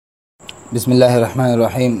بسم الله الرحمن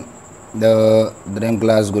الرحیم. د دریم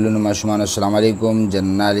کلاس ګلونو ماشومان السلام علیکم.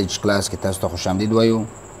 جنرال نالج کلاس کې تاسو ته خوش آمدید وایو.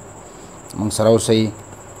 موږ سره اوسئ.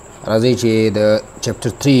 راځئ چې د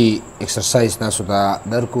چپټر 3 ایکسرسایز تاسو ته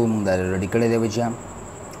درکو. موږ دا ریډي کړی دی بچیان.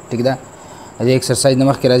 ټیک ده. د دې ایکسرسایز نه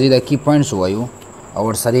مخکې راځئ دا کی پوینټس ووایو او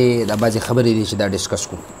ورسره دا بعضې خبرې دي چې دا ډسکس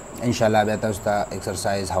کړو. انشاءالله بیا تاسو ته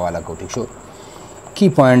ایکسرسایز حواله کوو. ټیک شو. کی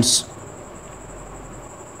پوینټس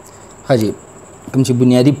ښه جي کوم چې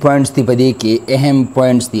بنیادی پوینټس دي په دې کې اهم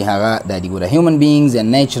پوینټس دي هغه دا دي. ګوره human beings and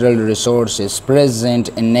natural resources present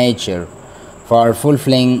in nature for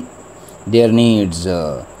fulfilling their needs.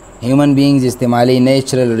 human beings استعمالی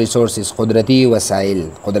natural resources قدرتی وسائل.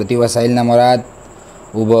 قدرتی وسائل نه مراد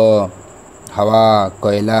اوبه، हवा,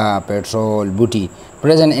 कोयला, पेट्रोल, बूटी.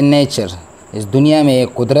 present in nature इस दुनिया में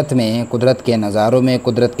कुदरत के नज़ारों में,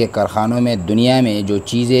 कुदरत के कारखानों में, दुनिया में जो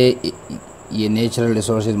चीज़ें ये नेचुरल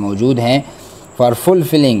रिसोर्सेज मौजूद हैं फॉर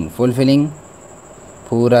फुलफिलिंग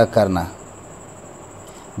पूरा करना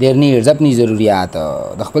देयर नीड्स अपनी ज़रूरियात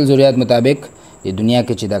د خپل ضرورت مطابق ये दुनिया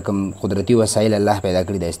के چې دا کوم قدرتی وسایل الله پیدا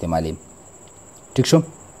کړي دا استعمالي. ٹھیک شو.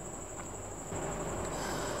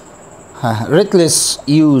 reckless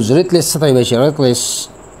use. reckless څه ته وایي؟ reckless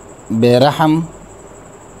بے رحم،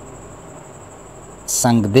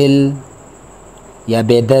 سنگ دل یا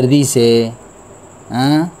بے دردی سے،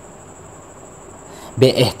 بے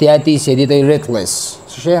احتیاطی سے دی تو reckless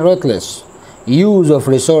use of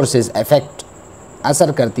resources affect اثر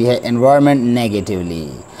کرتی ہے environment negatively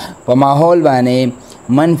په ماحول باندې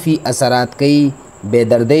منفی اثرات کوي. بے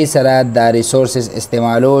دردی سره دا resources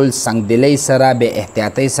استعمالول، سنگ دلی سره، بے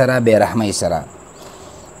احتیاطی سره، بے رحمی سره.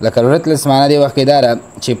 لکه reckless معنا دی وخت کې دا ده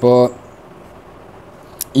چې په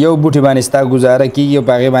یو بوټي باندې ستا ګزاره کېږي او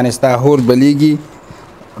په هغې باندې ستا هور بلیږي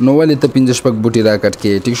نو ولې ته 5-6 بوټي راکټ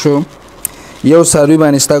کړې. ټیک شو. یو څاروي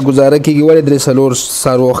باندې ستا ګزاره کېږي ولې 3-4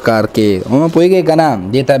 څاروو ښکار کې. پوهېږئ که نه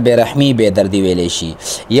دې ته بې رحمي بې دردي ویلی شي.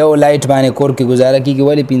 یو لایټ باندې کور کې ګزاره کېږي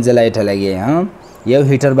ولې 5 لایټه لګې. یو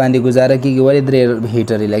هیټر باندې ګزاره کېږي ولې 3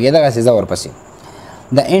 هیټرې لګې. دغسې ځه ورپسې.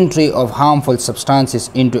 The entry of harmful substances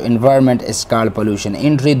into environment is called pollution.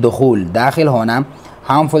 entry دخول، داخل ہونا.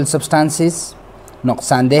 harmful substances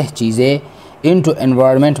نقصاندہ چیزیں into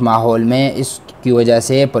environment ماحول میں، اس کی وجہ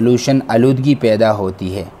سے pollution آلودگی پیدا ہوتی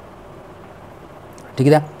ہے. ٹھیک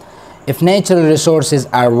ہے. if natural resources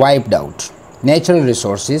are wiped out. natural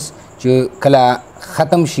resources جو کله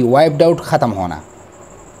ختم شي wiped out ختم ہونا.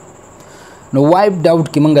 نو wiped out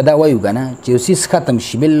کې مونږ دا وایو که نه چې سیس ختم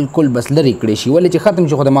شي بالکل بس لرې کړی شي. ولې چې ختم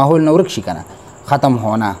شي خو د ماحول نه ورک شي که نه. ختم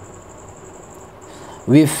ہونا.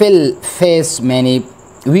 we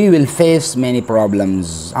will face many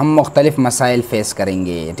problems. हम मुख्तलिफ मसाइल फेस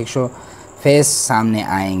करेंगे. ٹھیک شو. फेस सामने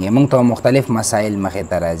आएंगे. موږ ته مختلف مسائل مخې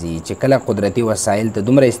ته راځي چې کله قدرتي وسایل ته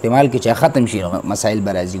دومره استعمال کې چې ختم شي مسایل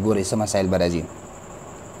به راځي. ګورئ څه مسایل به راځي.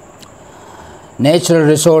 natural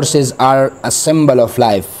resources are a symbol of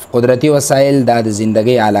life. قدرتی وسایل دا د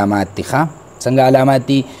زندګۍ علامات دي. څنګه علامات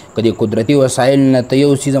دي؟ که د قدرتي وسایل نه ته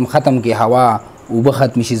یو څیز هم ختم کړي، هوا اوبه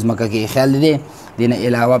ختم شي ځمکه کې، خیال دی دې نه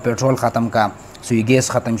علاوه پیټرول ختم کا، سوی ګیس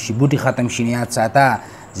ختم شي، بوټي ختم شي، یاد ساته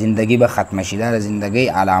زندگی به ختم شي. دا د زندګۍ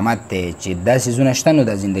علامت دی چې دا څیزونه شته نو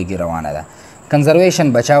دا زندګي روانه ده.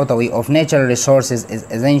 کنزرویشن بچاو ته وایي of natural resources is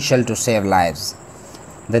essential to save lives.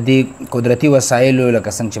 د دې قدرتي وسایلو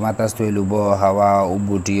لکه څنګه چې ما تاسو ته ویل اوبه، هوا او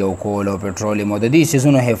بوټي او کول او پټرولیم او د دې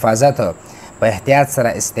څیزونو حفاظت په احتیاط سره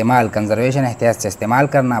استعمال، کنزرویشن احتیاط سے استعمال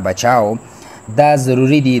کرنا، بچاو دا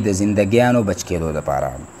ضروری دی د زندګیانو بچ کېدو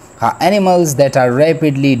دپاره. animals that are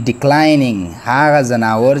rapidly declining. هغه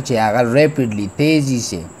ځناور چې هغه rapidly تیزی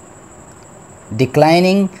سے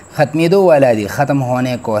declining ختمیدو والا دی، ختم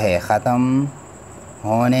ہونے کو ہے، ختم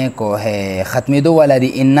ہونے کو ہے، ختمیدو والا دی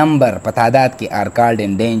in number په تعداد کې are called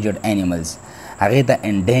endangered animals. هغې ته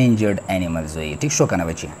endangered animals وایي. ټیک شو که نه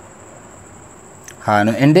بچیه؟ ها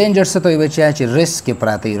نو endangered څه ته وایي بچیه؟ چې risk کې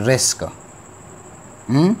پراته وي.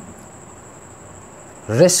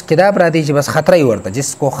 risk کې دا پراته چې بس خطره یې ورته،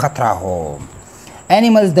 جس کو خطرہ ہو.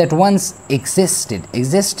 animals that once existed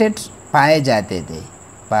پائے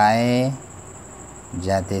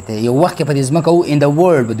جاتے تھے یو وخت کې په دې ځمکه و in the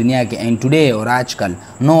world په دنیا کې and today اور آجکل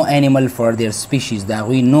no animal for their species د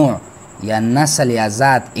هغوی نوع یا نسل یا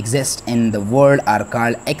ذات exist in the world are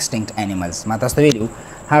called extinct animals. ما تاسو ته ویلي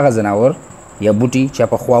هغه ځناور یا بوټي چې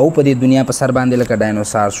پخوا و په دې دنیا په سر باندې لکه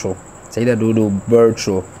ډاینوسار شو، صحیح ده، ډوډو برډ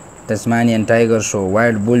شو، تسمانین ټایګر شو،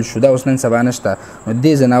 وایلډ بول شو، دا اوس نن سبا نشته. نو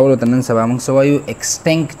دې ځناورو ته نن سبا موږ څه وایو؟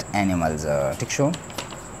 extinct animals. ټیک شو.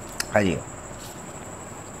 ښه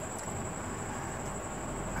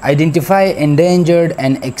Identify endangered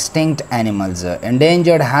and extinct animals.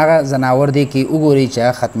 Endangered هغه ځناور دي کې وګوري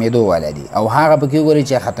چې ختمېدو والا دي او هغه پکې وګوري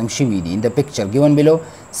چې ختم شوي دي. In the picture given below,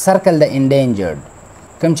 circle the endangered.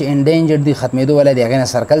 کوم چې endangered دي ختمېدو والا دي هغې نه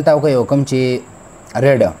سرکل تاو کوئ او کوم چې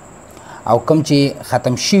red او کوم چې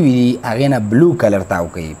ختم شوي دي هغې نه blue کلر تاو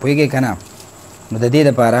کوئ. پوهېږئ که نه؟ نو د دې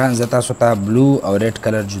دپاره زه تاسو ته blue او red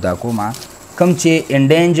کلر جدا کوم. کوم چې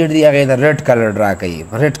endangered دي هغې ته red کلر ډرا کوي.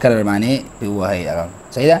 په red کلر باندې پې ووهئ هغه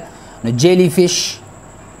صحیح ده. نو جیلی فش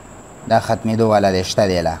دا ختمېدو والا دی شته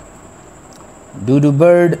دی لا. ډوډو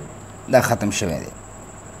برډ دا ختم شوی دی.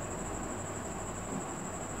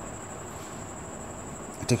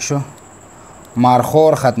 ټیک شو.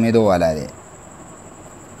 مارخور ختمېدو والا دی.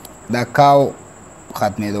 دا کاو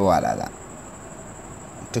ختمېدو والا ده.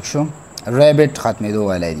 ټیک شو. ریبټ ختمېدو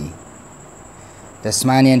والا دی.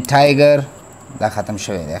 تسمانین ټایګر دا ختم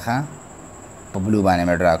شوی دی ښه په بلو باندې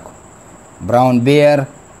مې ډرا کو. براون بیر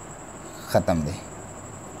ختم دی.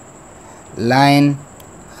 لاین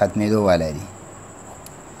ختمېدو والا دی.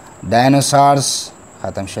 ډاینوسارس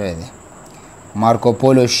ختم شوی دی. مارکو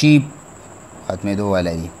پولو شیپ ختمېدو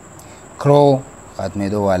والا دی. کرو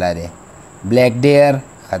ختمېدو والا دی. بلیک ډیر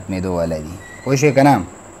ختمېدو والا دی. پوه شوې که نه؟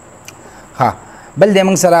 ها بل دی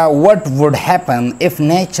موږ سره what would happen if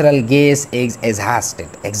natural gas is exhausted.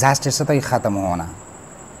 exhausted څه ته وایي؟ ختم هونه.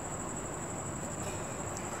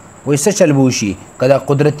 وایي څه چل به وشي که دا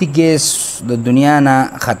قدرتي ګیس د دنیا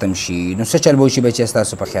نه ختم شي نو څه چل به وشي بچیه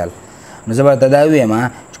ستاسو په خیال؟ نو زه به ورته دا ووایم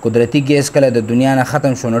چې قدرتي ګیس کله د دنیا نه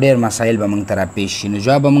ختم شو نو ډېر مسایل به موږ ته راپېښ شي. نو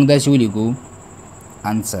جواب به موږ داسې ولیکو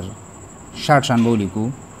انسر شارټ شان به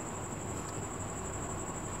ولیکو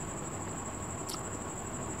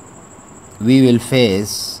we will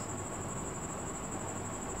face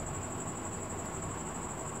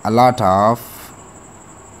a lot of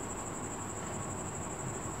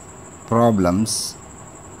problems.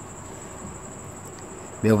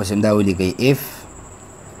 بیا پس دا ولیکئ if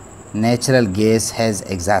natural gas has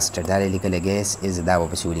exhausted. دا لیکلی gas is دا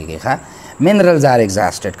پس ولیکئ ښه. minerals are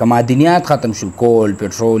exhausted. که معدنیات ختم شو کول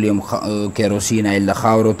پټرولیم کیروسین ایل د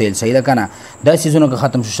خاورو تیل صحیح ده که نه دا څیزونه که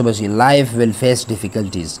ختم شو څه به شي life will face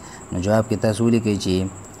difficulties. نو جواب کې تاسو ولیکئ چې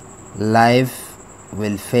life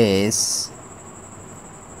will face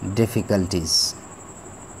difficulties.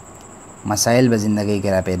 مسایل به زندګۍ کې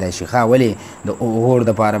را پیدا شي ښه ولې د اور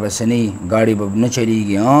دپاره به څه نه ګاډي به نه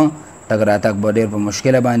چلیږي تګ راتګ به ډېر په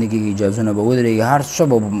مشکله باندې کېږي جهازونه به ودرېږي هر څه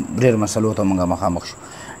به ډېر مسلو ته موږ مخامخ شو.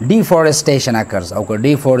 deforestation occurs او که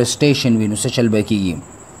deforestation وي نو څه چل به کېږي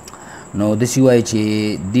نو داسې وایي چې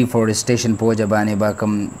deforestation په وجه باندې به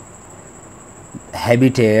کوم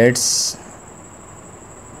habitats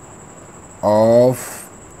of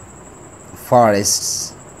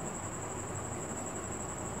forests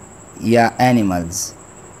یا animals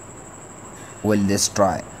will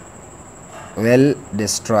destroy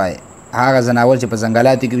هغه ځناور چې په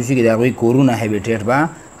ځنګلاتو کې اوسېږي د هغوی کورونه هیبیټیټ به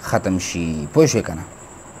ختم شي. پوه شوې که نه؟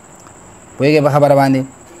 پوهېږئ په خبره باندې؟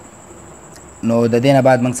 نو د دې نه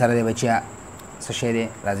بعد موږ سره دی بچیا څه شی دی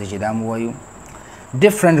راځئ چې دا مو ووایو.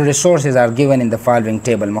 different resources are given in the following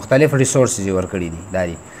table. مختلف resources یې ورکړي دي دا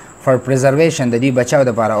دي for preservation د دې بچاو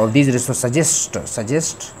دپاره of these resources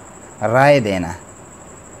suggest رای دی نه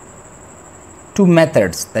two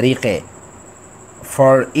methods طریقې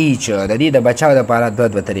for each د دې د بچاو دپاره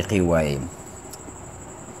دوه طریقې ووایي.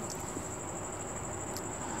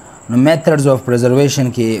 نو methods of preservation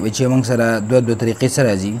کې چې موږ سره دوه طریقې څه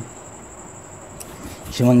راځي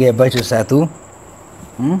چې موږ یې بچ وساتو.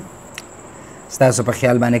 ستاسو په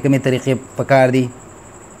خیال باندې کومې طریقې پکار دي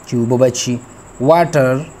چې اوبه بچ شي؟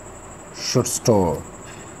 water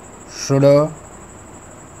should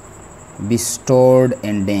be stored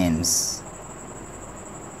in dams.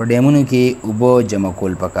 په ډیمونو کې اوبه جمع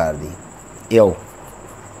کول پکار دي. یو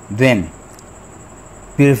دویم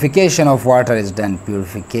purification of water is done.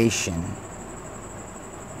 purification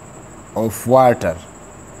of water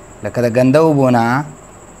لکه د ګنده اوبو نه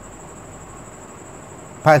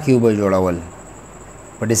پاکې اوبه جوړول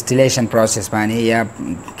په ډسټیلیشن پروسس باندې یا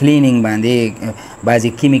کلینینګ باندې بعضې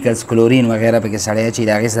کیمیکلز کلورین وغیره پکې سړی چې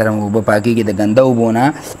د هغې سره اوبه پاکېږي د ګنده اوبو نه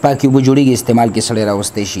پاکې اوبه جوړېږي استعمال کې سړی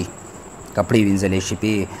راوستی شي کپړې وینځلی شي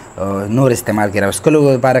پې نور استعمال کې راوستلو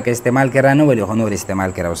لپاره که استعمال کې را نه ولي خو نور استعمال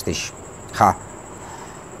کې راوستی شي. ښه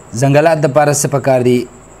ځنګلات دپاره څه پکار دي؟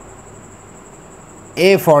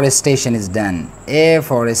 afforestation is done.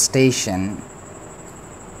 afforestation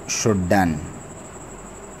should done.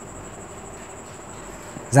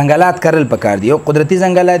 ځنګلات کرل پکار دي. یو قدرتي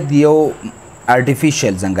ځنګلات دي یو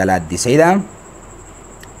artificial ځنګلات دي صحیح ده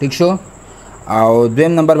ټیک شو. او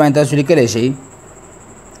دویم نمبر باندې تاسو لیکلی شئ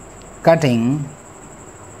cutting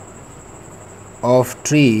of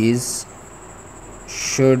trees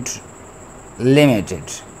should limited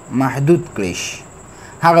محدود کړی شي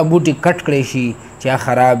هغه بوټي کټ کړی شي چې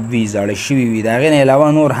خراب وي زاړه شوي وي د هغې نه علاوه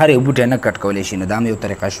نور هر یو بوټی نه کټ کولی شي نو دا هم یو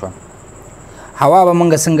طریقه شوه هوا به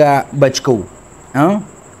موږ څنګه بچ کوو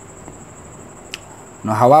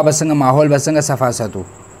نو هوا به څنګه ماحول به څنګه صفا ساتو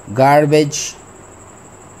garbage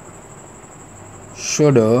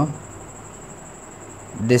should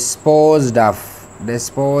disposed of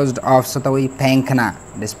څه ته وایي پینکنا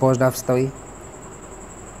disposed of څه ته وایي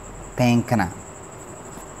پینکنا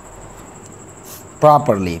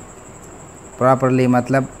properly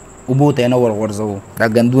مطلب اوبو ته نه ورغورځوو دا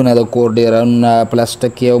ګندونه د کور ډېرانونه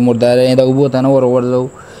پلاسټک او مردارۍ د اوبو ته نه ورغورځوو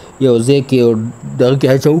یو ځای کې یو دغه کې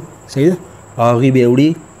اچوو صحیح ده هغې به یې وړي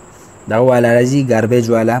دغه والا راځي ګاربیج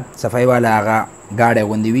والا صفایي والا هغه ګاډی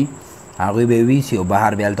غوندې وي هغوی به یې ویسي او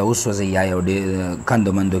بهر بیا هلته وسوځي یا یو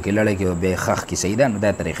کندو مندو کې لړی کې بیا یې خښ کړي صحیح ده نو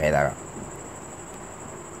دا طریقه یې دغه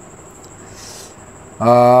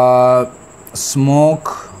smoke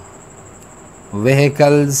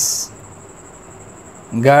vehicles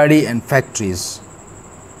गाड़ी and factories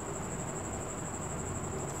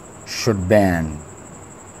should ban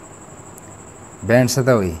څه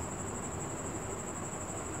ته وایي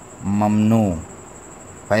ممنوع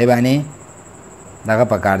پای باندې دغه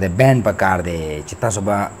پکار دی بین پکار دی چې تاسو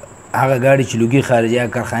به هغه ګاډي چې لوګي خارجي هغه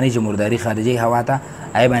کارخانې چې مرداري خارجي هوا ته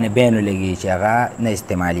هغې باندې بین ولګي چې هغه نه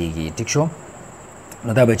استعمالیږي ټیک شو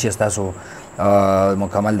نو دا به چې ستاسو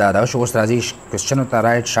مکمل دا شو اوس راځي کوېسچنو ته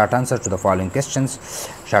رایټ شارټ آنسر ټو د فالوینګ کوېسچنس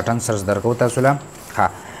شارټ آنسرز درکوو تاسو له ښه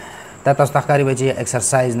دا تاسو ته ښکاري به چې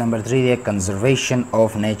ایکسرسایز نمبر 3 دی کنزرویشن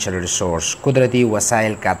آف نیچرل ریسورس قدرتی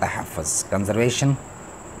وسایل کا تحفظ کنزرویشن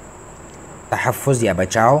تحفظ یا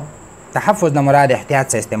بچاو تحفظ نه مراد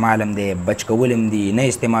احتیاط څخه استعمال هم دی بچ کول هم دي نه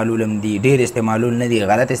استعمالول هم دي ډېر استعمالول نه دي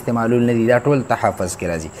غلط استعمالول نه دي دا ټول تحفظ کې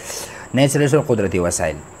راځي نیچرل ریسورس قدرتی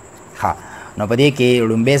وسایل ښه نو په دې کې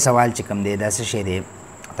لومبی سوال چې کوم دی دا څه شی دی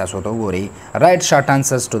تاسو ته وګورئ رایټ شارټ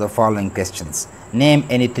آنسرز ټو د فالوینګ کوېسچنز نیم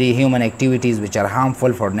any 3 human activities which are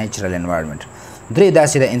harmful for natural environment درې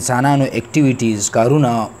داسې د انسانانو اکټیویټیز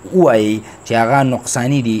کارونه ووایي چې هغه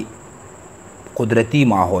نقصاني دي قدرتي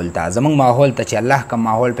ماحول ته زموږ ماحول ته چې الله کوم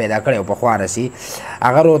ماحول پیدا کړی او پخوا رسي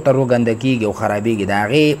هغه رو تر وګنده کېږي او خرابېږي د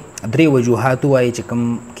هغې درې وجوهات ووایي چې کوم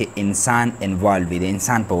کې انسان انوالو وي د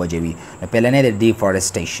انسان په وجه وي نو پهلنی د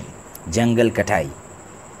ډیفارسټیشن جنگل کټای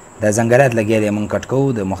د ځنګلات لګیا دی موږ کټ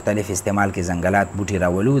کوو د مختلف استعمال کې ځنګلات بوټي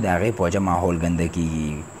راولو د هغې په وجه ماحول ګنده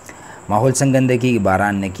کېږي ماحول څنګه ګنده کېږي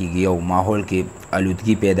باران نه کېږي او ماحول کې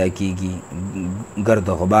آلودګي پیدا کېږي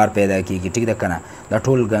ګرد غبار پیدا کېږي ټیک ده که نه دا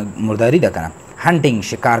ټول مرداري ده که نه هنټینګ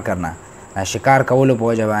شکار کرنا شکار کولو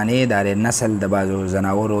په وجه باندې د نسل د بعضو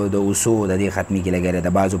ځناورو د اوسو د دې ختمي کې لګیا دی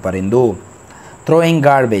د بعضو پرندو تھروئنګ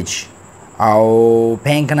ګاربیج او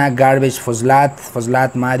پینکنا ګاربیج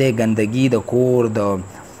فضلات ماده ګندګي د کور د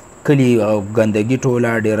کلی او ګندګي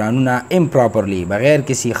ټوله ډیرانونه امپراپرلی بغیر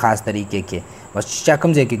کسی خاص طریقې کې بس چا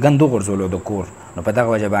کوم ځای کې ګندو غورځولو د کور نو په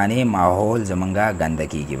دغه وجه باندې ماحول زمونږه ګنده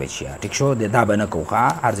کېږي بچیا ټیک شو دا به نه کوو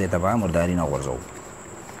ښه هر ځای ته به مرداري نه غورځوو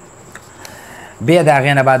بیا د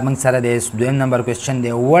هغې نه بعد موږ سره د دویم نمبر کوېسچن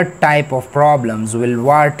دی what type of problems will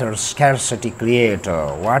water scarcity create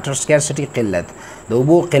water scarcity قلت د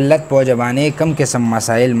اوبو قلت په وجه باندې کم قسم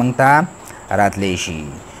مسایل موږ ته راتلی شي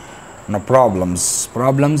نو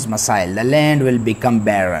problems مسایل the land will become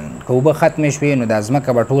barren که اوبه ختمې شوې نو دا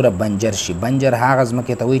ځمکه به ټوله بنجر شي بنجر هغه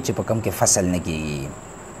ځمکې ته وایي چې په کم کې فصل نه کېږي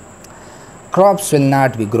crops will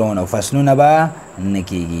not be grown او فصلونه به نه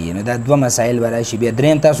کېږي نو دا دوه مسایل به راشي بیا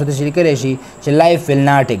دریم تاسو داسې لیکلی شي چې life will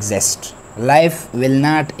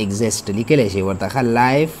not exist لیکلی شي ورته ښه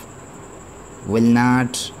life will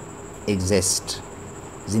not exist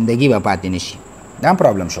زندگی به پاتې نه شي دا هم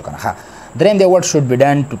پرابلم شو که نه ښه دریم دی what should be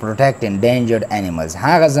done to protect endangered animals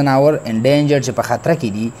هغه ځناور endangered چې په خطره کې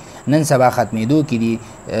دي نن سبا ختمېدو کې دي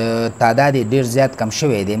تعداد یې ډېر زیات کم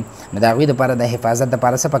شوی دی نو د هغوی دپاره د حفاظت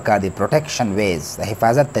دپاره څه پکار دی protection ways د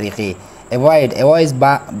حفاظت طریقې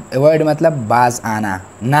avoid مطلب باز آنا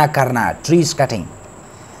نه کرنا trees cutting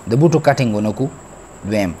د بوټو کټینګ ونه کو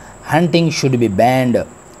دویم hunting should be banned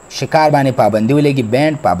شکار باندې پابندي ولګي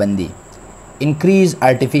banned پابندي increase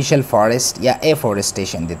artificial forest یا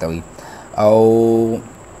afforestation دی ته وایي او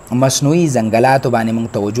مصنوعي ځنګلاتو باندې موږ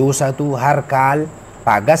توجه وساتو هر کال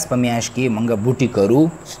په اګست په میاشت کې موږ بوټي کرو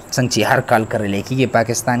څنګه چې هر کال کرلی کېږي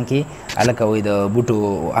پاکستان کې هلکه وایي د بوټو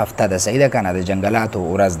هفته ده صحیح ده که نه د جنګلاتو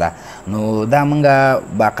ورځ ده نو دا موږ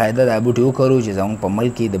باقاعده دا بوټي وکرو چې زموږ په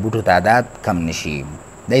ملک کې د بوټو تعداد کم نشي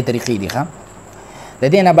دا طریقې دي ښه د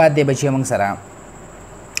دې نه بعد دی بچیه موږ سره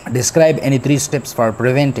describe any 3 steps for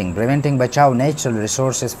preventing بچاو natural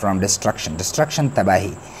resources from destruction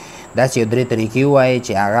تباهي داسې یو درې طریقې ووایي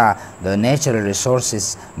چې هغه د نیچرل ریسورسز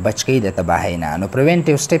بچ کوي د تباهۍ نه. نو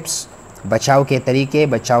پریونټیو سټیپس بچاو کې طریقې،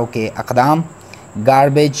 بچاو کې اقدام.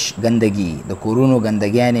 ګاربیج ګندګي، د کورونو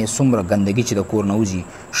ګندګیانې څومره ګندګي چې د کور نه وځي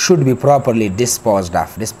should be properly disposed of.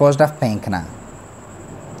 disposed of پینک نه،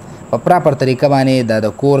 په پراپر طریقه باندې د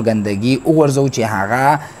کور ګندګي وغورځو چې هغه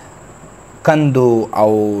کندو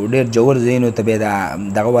او ډېر جوړ ځایونو ته بیا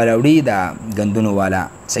دغه والا وړي د ګندونو والا،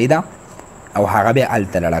 صحیح ده، او هغه بیا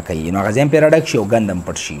هلته لړه کوي، نو هغه ځای هم پرې راډک شي او ګند هم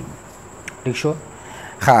پټ شي. ټیک شو؟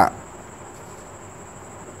 ښه،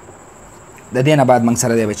 د دې نه بعد موږ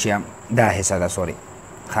سره دی بچیا دا حصه ده سوري.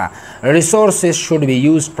 ها، resources should be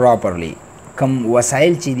used properly. کوم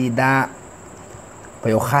وسایل چې دي دا په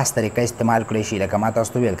یو خاص طریقه استعمال کړی شي، لکه ما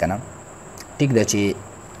تاسو ته ویل کنه ټیک ده چې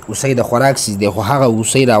اوسۍ د خوراک سیز دی، خو هغه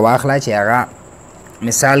اوسۍ راواخله چې هغه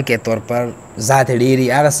مثال کې طور پر ذات ډېري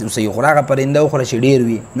هغه اوسۍ وخوره، هغه پرنده وخوره چې ډېر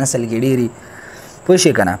وي، نسل کې ډېري، پوه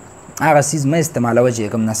شئ که نه، هغه سیز مه استعمالوه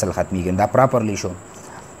چې کوم نسل ختمیږي. دا پراپرلی شو.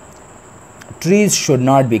 trees should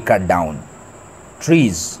not be cut down.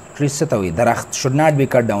 trees څه ته وایي؟ درخت. should not be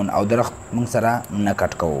cut down، او درخت موږ سره نه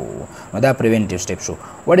کټ کوو، نو دا پریونټیو سټیپ شو.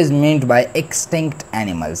 what is meant by extinct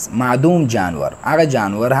animals؟ معدوم جانور، هغه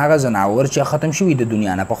جانور، هغه ځناور چې ختم شوي د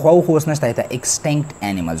دنیا نه، پخوا خو اوس نشته، ته extinct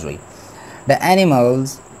animals وایي. the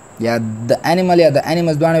animals یا the animal یا the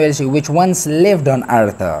animals دواړه ویل شي which once lived on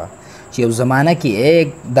earth، چې یو زمانه کې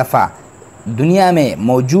ایک دفعه دنیا میں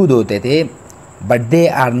موجود ہوتے تھے but they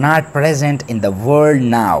are not present in the world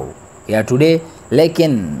now یا today،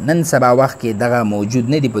 لیکن نن سبا وخت کې دغه موجود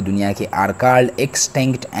نه دي په دنیا کې. are called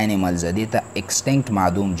extinct animals، دې ته extinct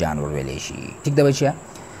معدوم جانور ویلی شي. ٹھیک ده بچیا؟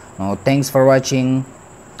 نو thanks for watching.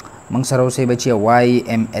 موږ سره اوسئ بچیا.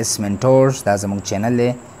 YMS Mentors دا زموږ چینل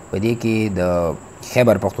دی، په دې کې د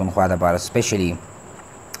خیبر پښتونخوا دپاره سپیشلی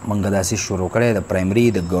موږ داسې شروع کړی د پرایمري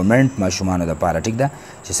د ګورنمنټ ماشومانو دپاره، ټیک ده،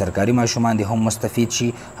 چې سرکاري ماشومان دې هم مستفید شي،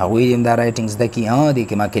 هغوی دې هم دا رایټنګ زده کړي. دې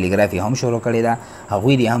کې ما کلیګرافي هم شروع کړې ده،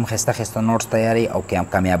 هغوی دې هم ښایسته ښایسته نوټس تیاروي او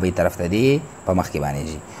کامیابۍ طرف ته دې په مخکې باندې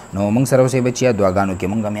ځي. نو موږ سره اوسئ بچیا، دعاګانو کې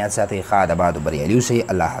موږ هم یاد ساتئ. ښه د بعد بریالي اوسئ.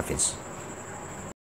 الله حافظ.